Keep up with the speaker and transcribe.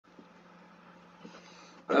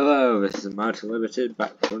Hello, this is Mountain Limited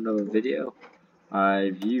back for another video.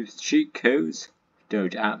 I've used cheat codes,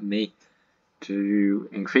 don't at me, to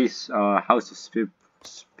increase our House of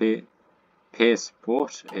peer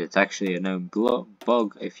support. It's actually a known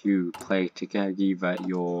bug if you play Takagi that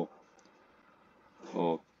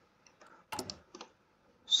or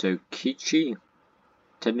Sokichi.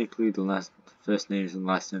 Technically the first names and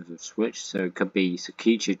last names have switched, so it could be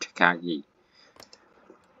Sokichi Takagi.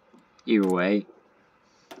 Either way,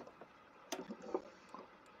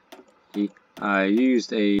 I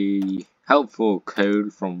used a helpful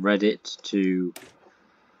code from Reddit to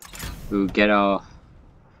get our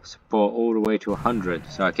support all the way to 100,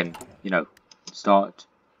 so I can, start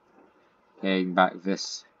getting back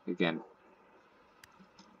this again.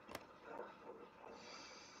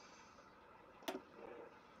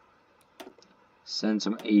 Send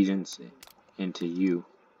some agents into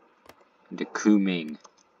Kuming.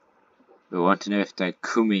 We want to know if they're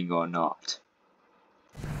Kuming or not.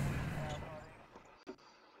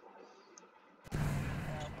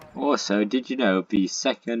 Also, did you know the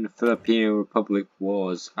Second Filipino Republic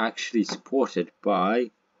was actually supported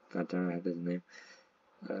by... I don't know his name.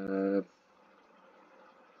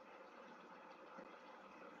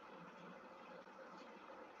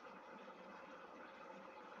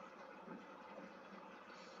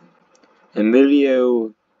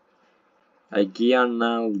 Emilio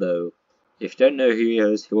Aguinaldo. If you don't know who he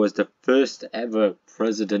was the first ever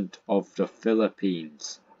president of the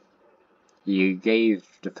Philippines. He gave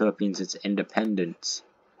the Philippines its independence,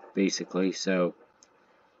 basically, so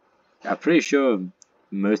I'm pretty sure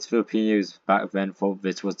most Filipinos back then thought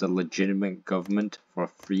this was the legitimate government for a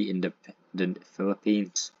free, independent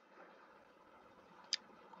Philippines.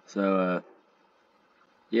 So,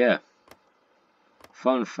 yeah.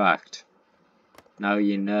 Fun fact. Now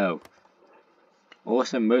you know.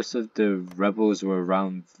 Also, most of the rebels were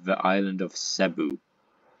around the island of Cebu.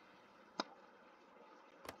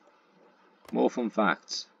 More fun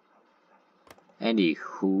facts.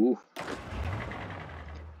 Anywho.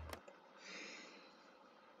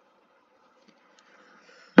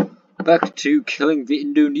 Back to killing the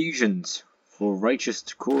Indonesians for righteous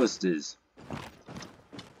causes.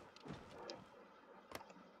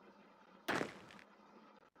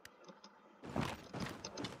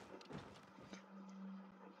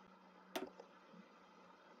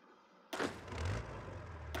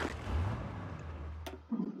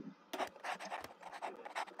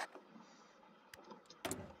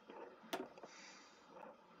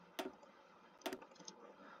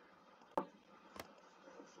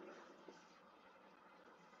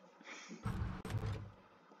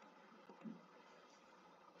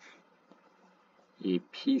 A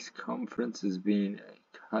peace conference is being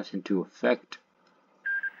cut into effect,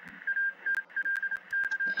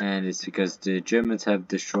 and it's because the Germans have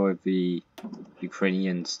destroyed the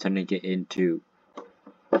Ukrainians, turning it into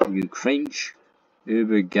Ukrainisch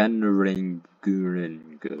Übergangsregierung.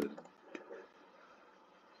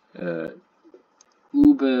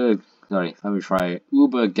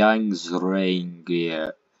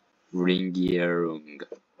 Übergangsregierung.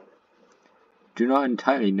 Do not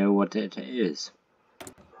entirely know what it is.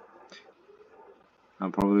 I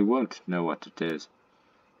probably won't know what it is.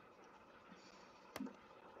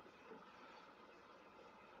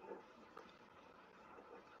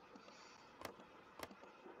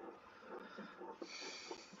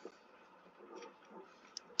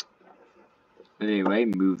 Anyway,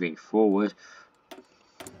 moving forward.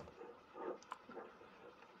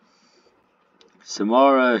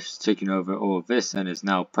 Samara has taken over all of this and is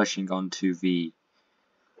now pushing onto the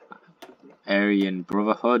Aryan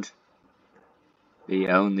Brotherhood. The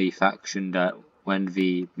only faction that, when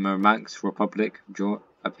the Murmansk Republic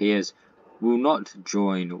appears, will not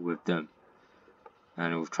join with them,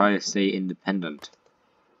 and will try to stay independent.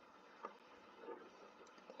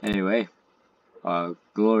 Anyway, our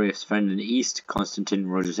glorious friend in the East, Konstantin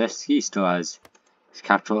Rozhetsky, still has his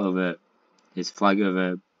capital over his flag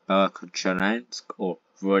over Belokochansk or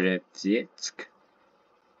Vorovezhsk.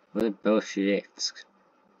 Was it Bolshevsk?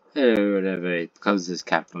 Whatever, it closes his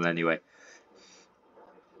capital anyway.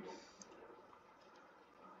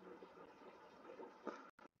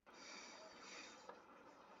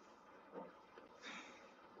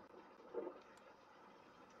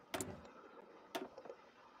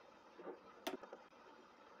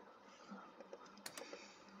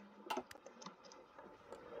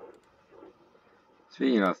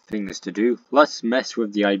 Speaking of things to do, let's mess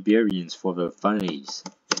with the Iberians for the funnies.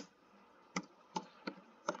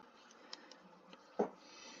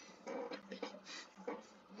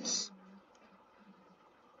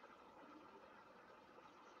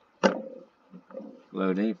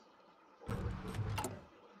 Loading.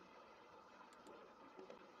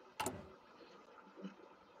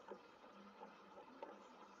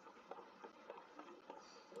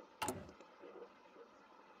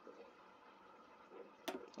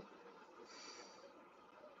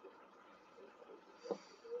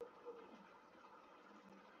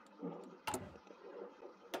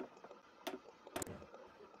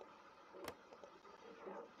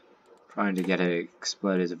 Trying to get it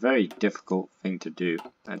explode is a very difficult thing to do.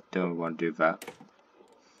 I don't want to do that.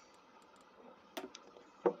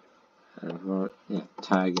 Yeah,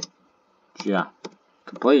 tag. Yeah.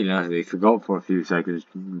 Completely honestly, forgot for a few seconds.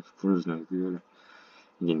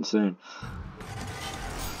 Insane.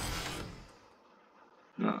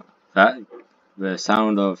 No, that the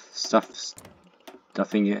sound of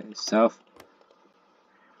stuffing itself.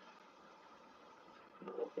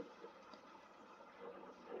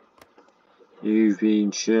 You've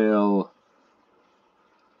been chill.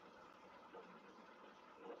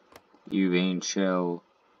 You've been chill.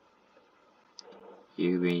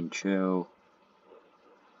 You've been chill.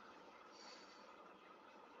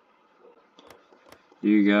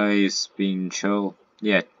 You guys been chill.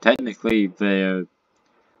 Yeah, technically they're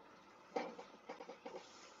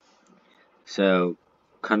so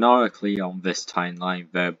canonically on this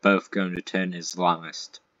timeline they're both going to turn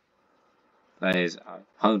Islamist. That is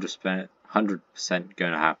 100%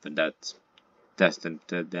 going to happen. That's destined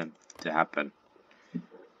to them to happen.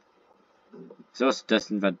 It's also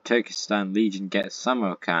destined that the Turkestan Legion gets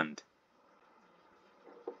Samarkand.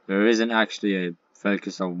 There isn't actually a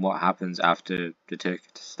focus on what happens after the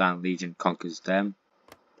Turkestan Legion conquers them.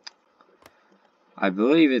 I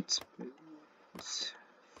believe it's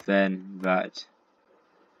then that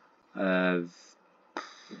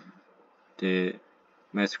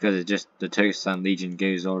most because it's just the Turkestan Legion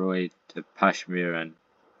goes all the way to Kashmir, and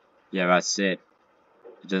yeah, that's it.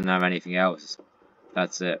 It doesn't have anything else.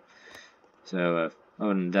 That's it. So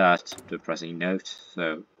other than that, depressing note.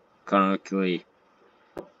 So canonically,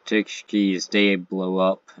 Turkish keys they blow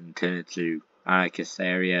up and turn into anarchist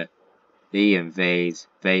area. They invade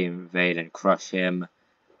and crush him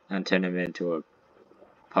and turn him into a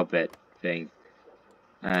puppet thing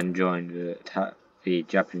and join the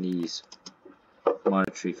Japanese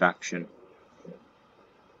monetary faction.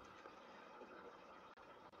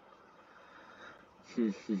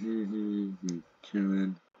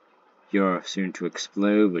 You're soon to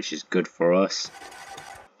explode, which is good for us.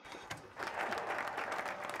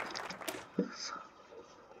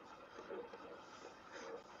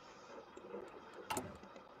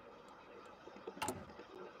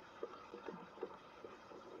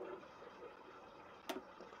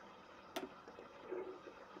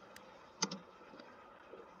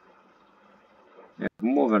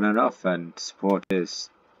 More than enough, and support is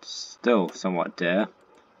still somewhat there.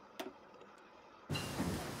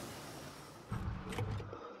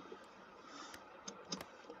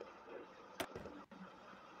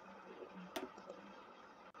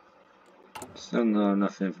 Still not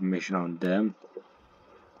enough information on them.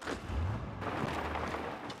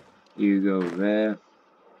 You go there.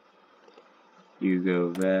 You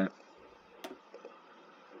go there.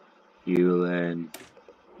 You learn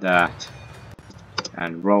that.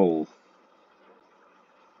 And roll.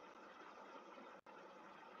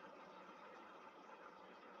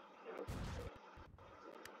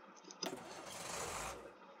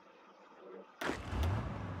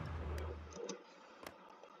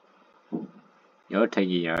 You're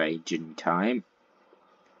taking your aging time.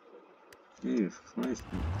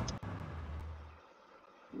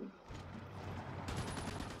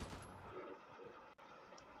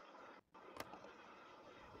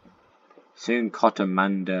 Soon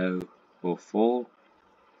Cotamando will fall.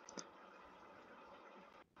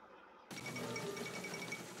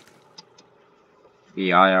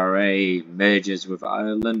 The IRA merges with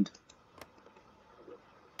Ireland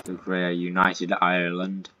to create a united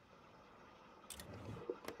Ireland.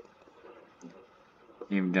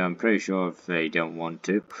 Even though I'm pretty sure if they don't want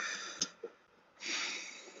to.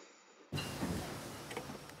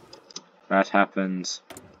 That happens.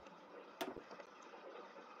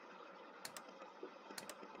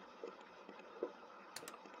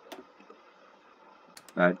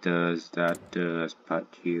 That does put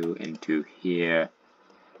you into here.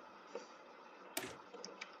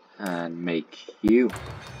 And make you.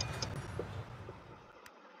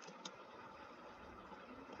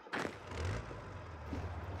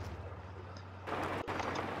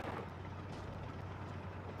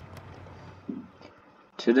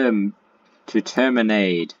 To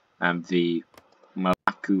terminate the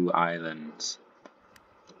Maluku Islands,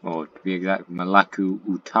 or to be exact, Maluku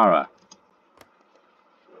Utara.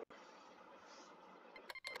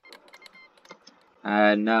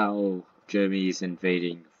 And now Germany is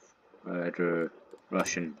invading the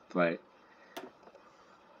Russian plate.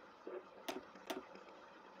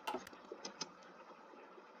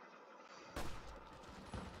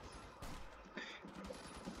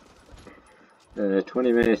 Uh,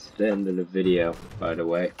 20 minutes to the end of the video, by the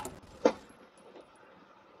way.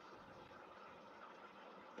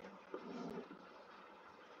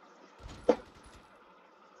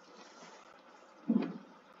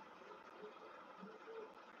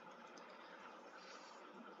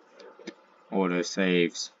 Auto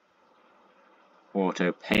saves.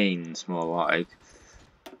 Auto pains, more like.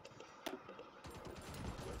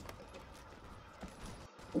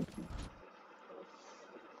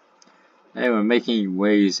 Hey, we're making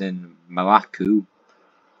waves in Malacca.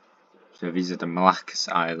 So these are the Malacca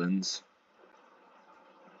Islands.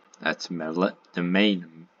 That's the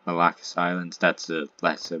main Malacca Islands. That's a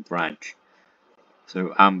lesser branch. So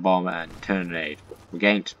Ambon and Turnade. We're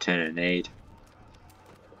getting to Turnade.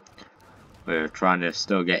 We're trying to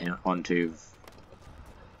still get onto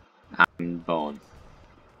Ambon.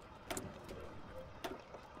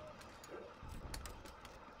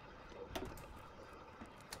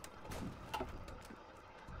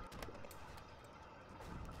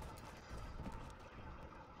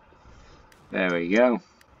 There we go.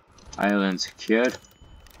 Island secured.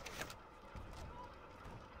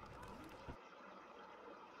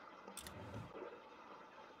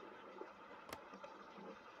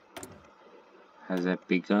 Has it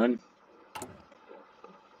begun?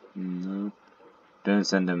 No. Don't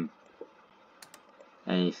send them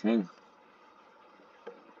anything.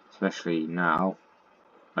 Especially now.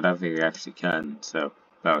 I don't think we actually can, so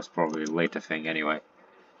that was probably a later thing anyway.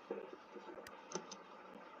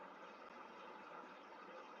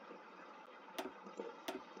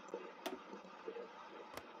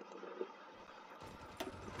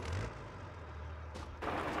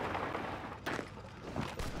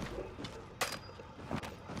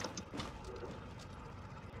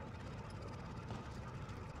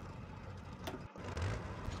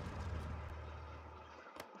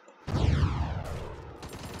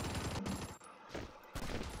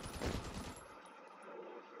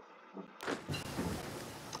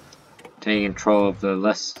 Taking control of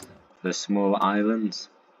the smaller islands.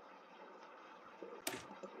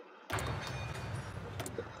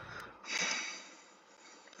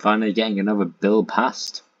 Finally getting another bill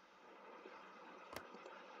passed.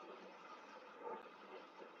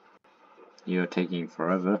 You're taking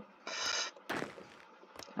forever.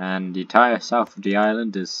 And the entire south of the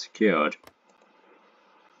island is secured.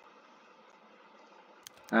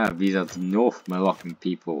 Ah, these are the North Moroccan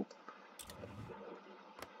people.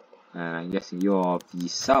 And I'm guessing you're the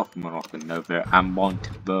South Moroccan over Ambon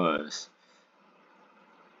to Boers.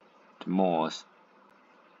 To Moors.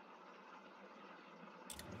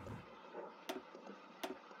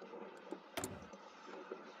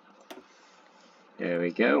 There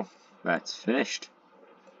we go. That's finished.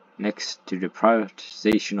 Next to the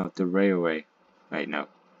privatization of the railway. Wait, no.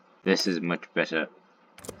 This is much better.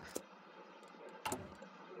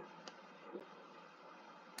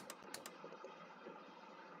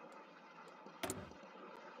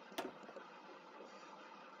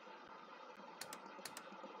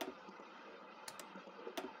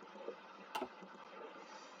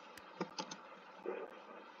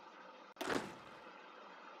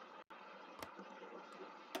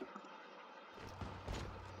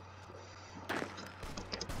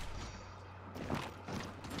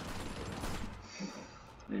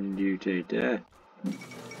 And you take that.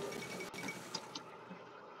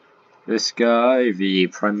 This guy, the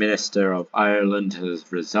Prime Minister of Ireland, has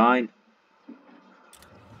resigned.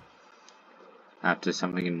 After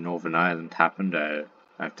something in Northern Ireland happened,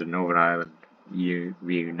 after Northern Ireland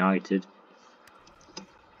reunited.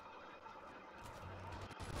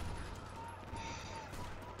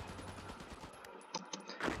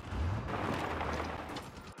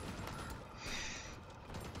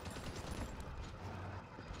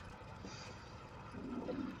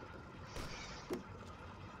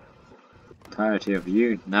 Entirety of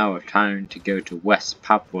you, now time to go to West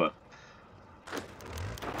Papua.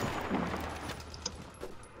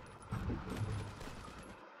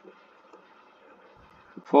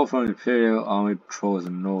 Report from Imperial Army patrols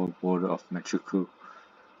on the northern border of Machuku.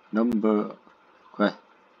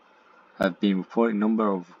 Have been reporting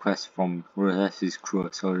number of requests from Rossetti's crew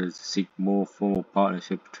of soldiers to seek more formal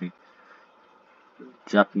partnership between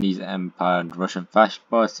Japanese Empire and Russian Fascist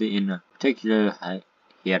Party. In particular,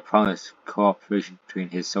 he had promised cooperation between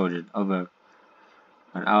his soldiers and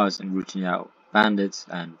ours in rooting out bandits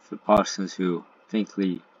and the partisans who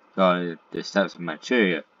thinkly guarded the steppes of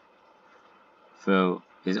Manchuria. though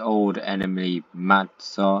his old enemy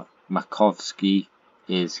Makovsky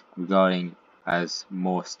is regarded as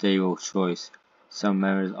more stable choice. Some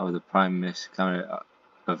members of the Prime Minister's cabinet,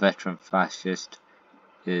 a veteran fascist,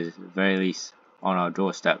 is at the very least on our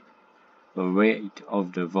doorstep. The weight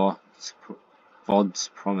of the VOD's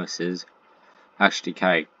promises actually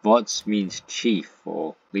carried. VODs means chief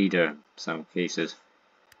or leader in some cases.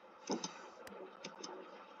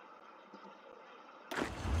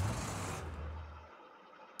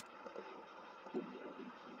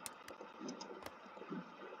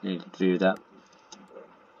 Need to do that.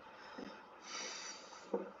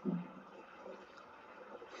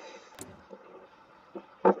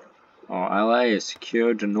 Our ally has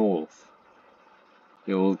secured the north.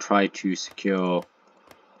 He will try to secure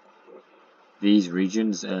these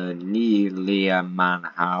regions: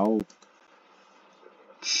 Niliamanhao,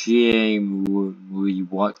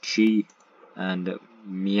 Chiemwiwachi, and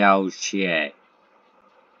Miaochie.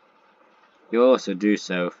 He'll also do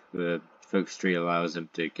so if the focus tree allows him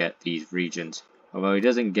to get these regions, although he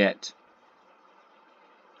doesn't get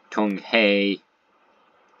Tonghai,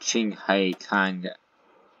 Qinghai Kang,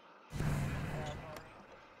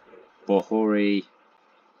 Bohori,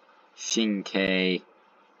 Shinkei,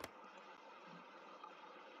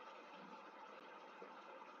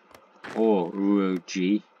 or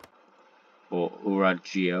Uroji, or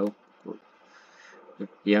Uragio.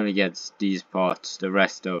 He only gets these parts, the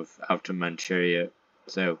rest of Outer Manchuria,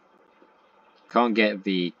 so can't get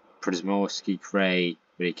the Przymorski Krai,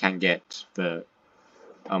 but he can get the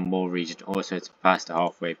Amur region. Also, it's past the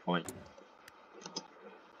halfway point.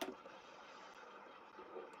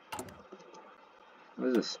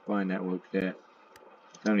 There's a spy network there.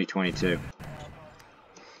 It's only 22.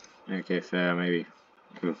 Okay, fair, maybe.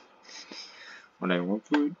 Whatever.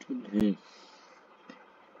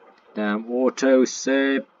 Damn auto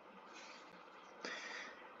save.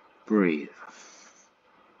 Breathe.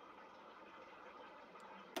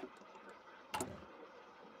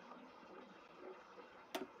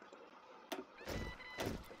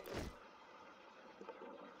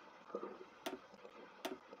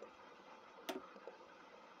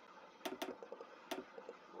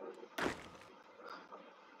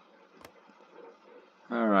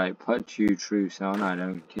 Alright, put you truce on, I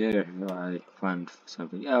don't care. I planned for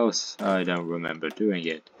something else, I don't remember doing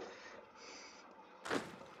it.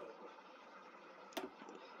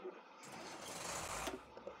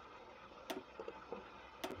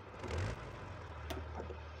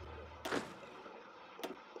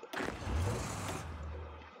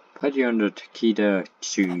 Put you under Takeda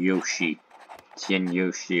Tsuyoshi,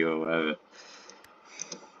 Yoshi or whatever.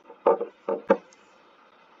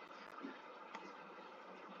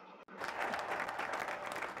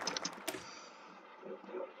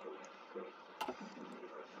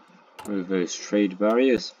 With those trade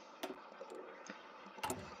barriers.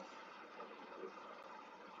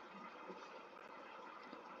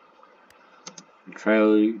 The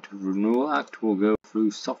Trade Renewal Act will go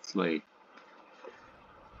through softly.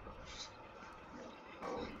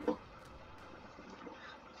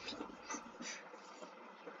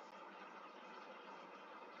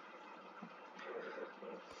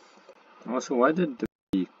 Also, why did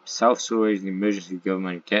the South Sudanese emergency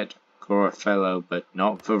government get Gorafelo but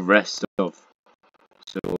not the rest of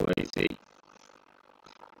Sulawesi?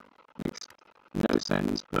 Makes no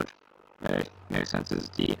sense, but no sense is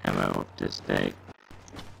the MO of this day.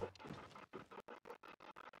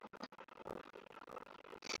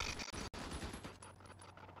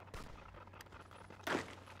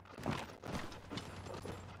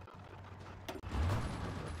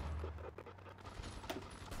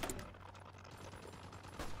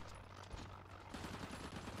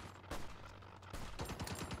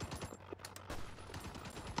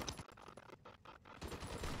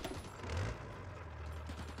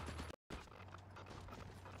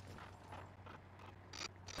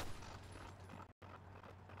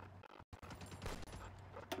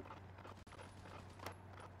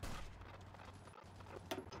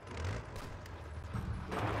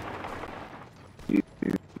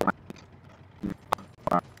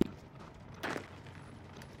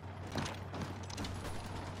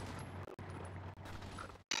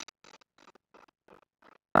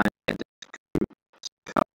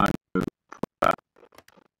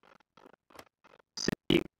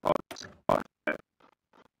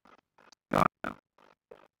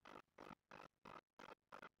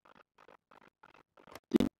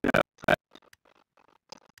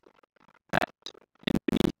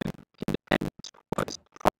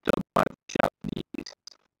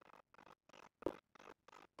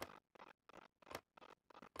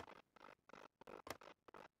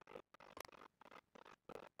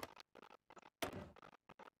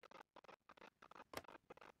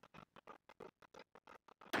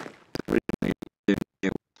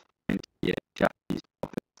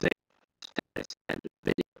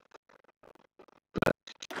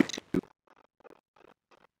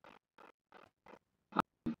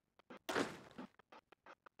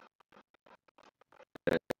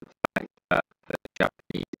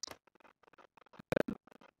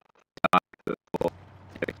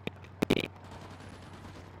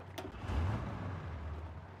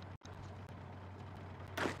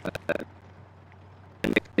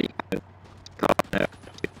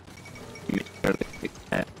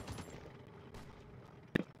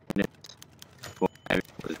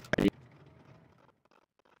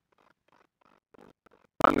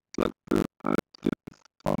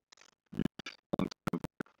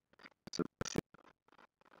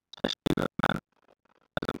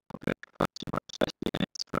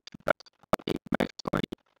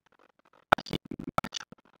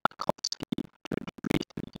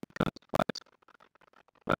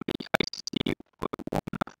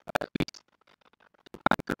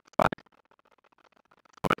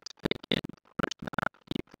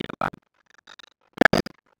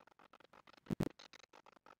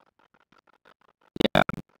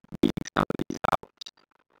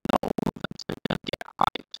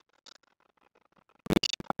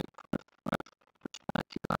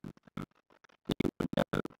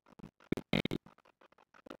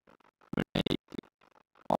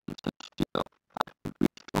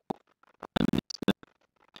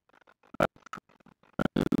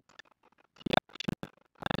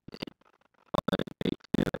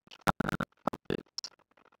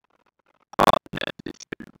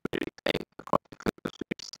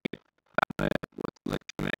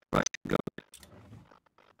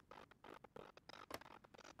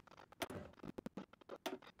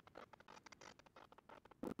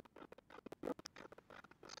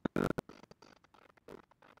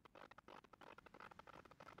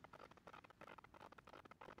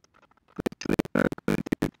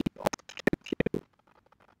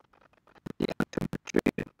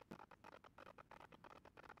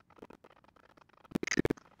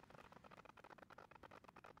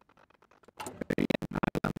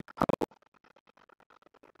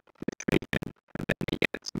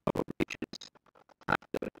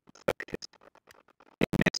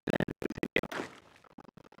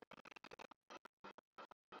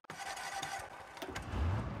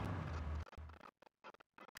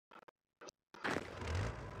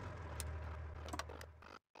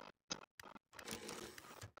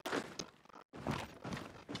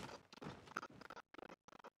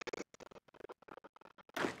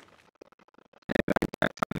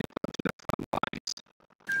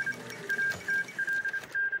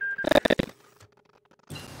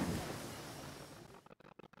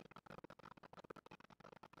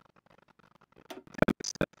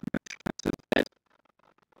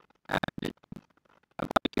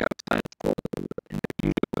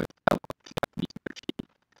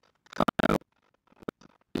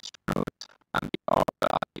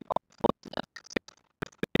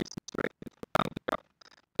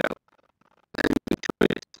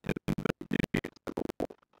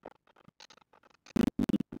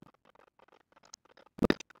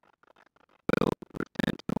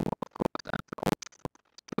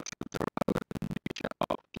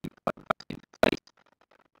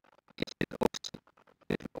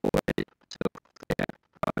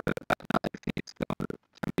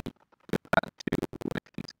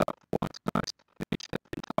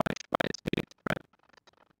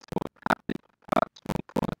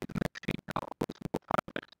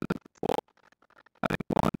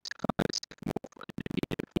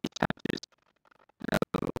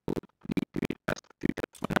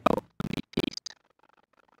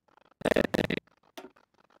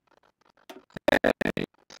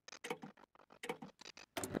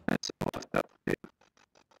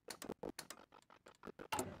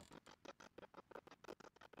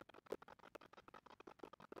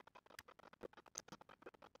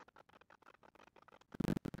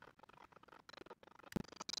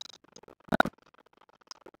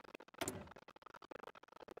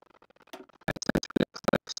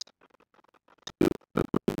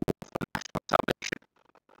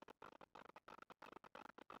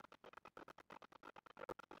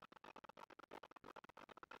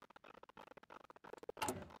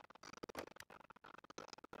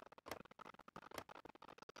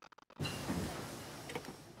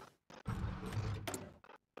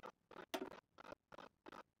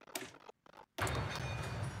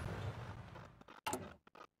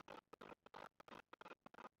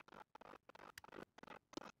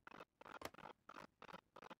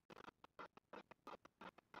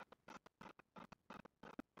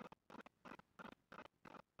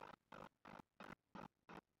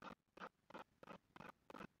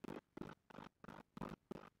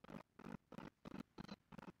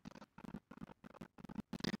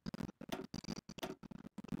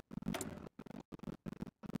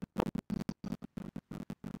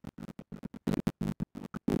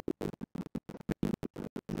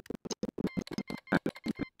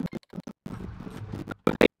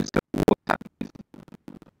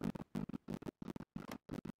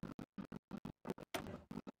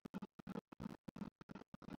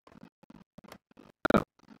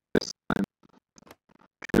 this time,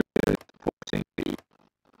 triggered forcing the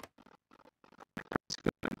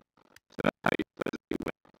government. So that's how you supposedly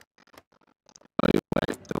win.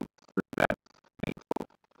 Hoi4 still through that painful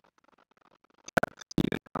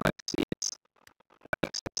Stephen Alexius.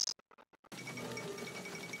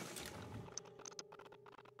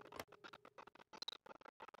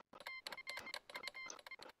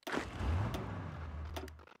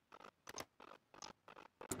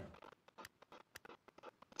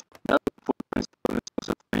 The other four principals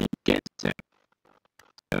also playing against him.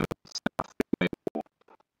 So it's a three-way war.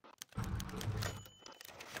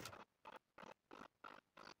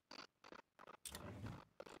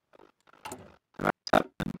 That's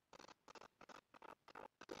happened.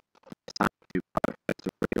 It's time to prioritize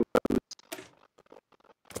the railroads.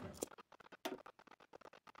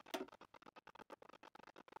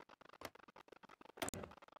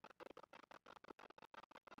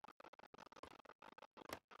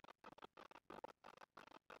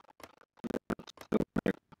 So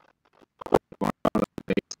we're on the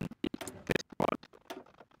base in this one.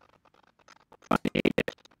 Funny it.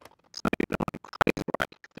 It's not even on Kreisreich, but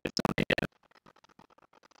it's on it.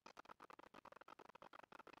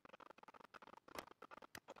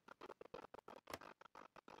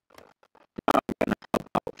 Now I'm gonna help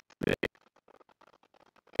out the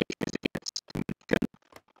cases against Dominican.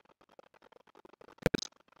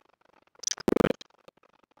 Screw it.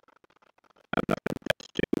 I'm not gonna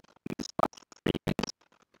just do this last 3 minutes.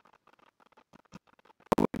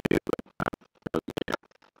 I will do it earlier.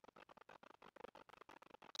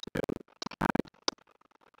 So tag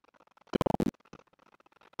dom.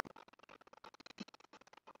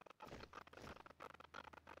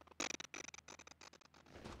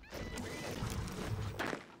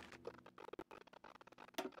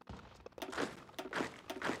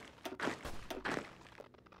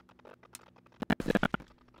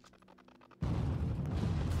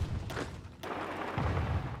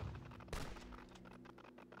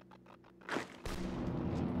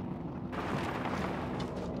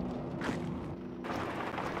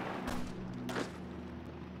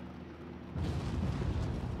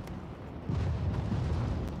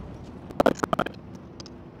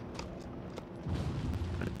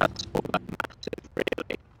 That's all that matters,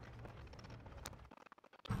 really.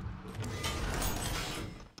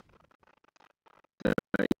 So,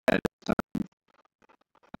 yeah, this time,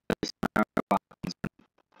 this now happens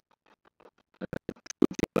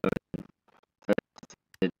first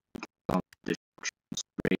did on the destruction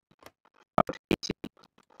spree about Haiti.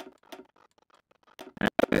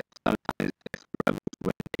 However, sometimes if rebels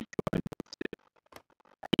when they join the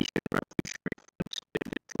Haitian Revolutionary Front to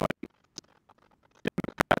destroy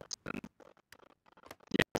Democrats and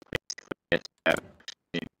yes, basically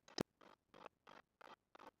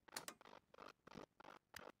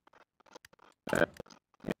yes,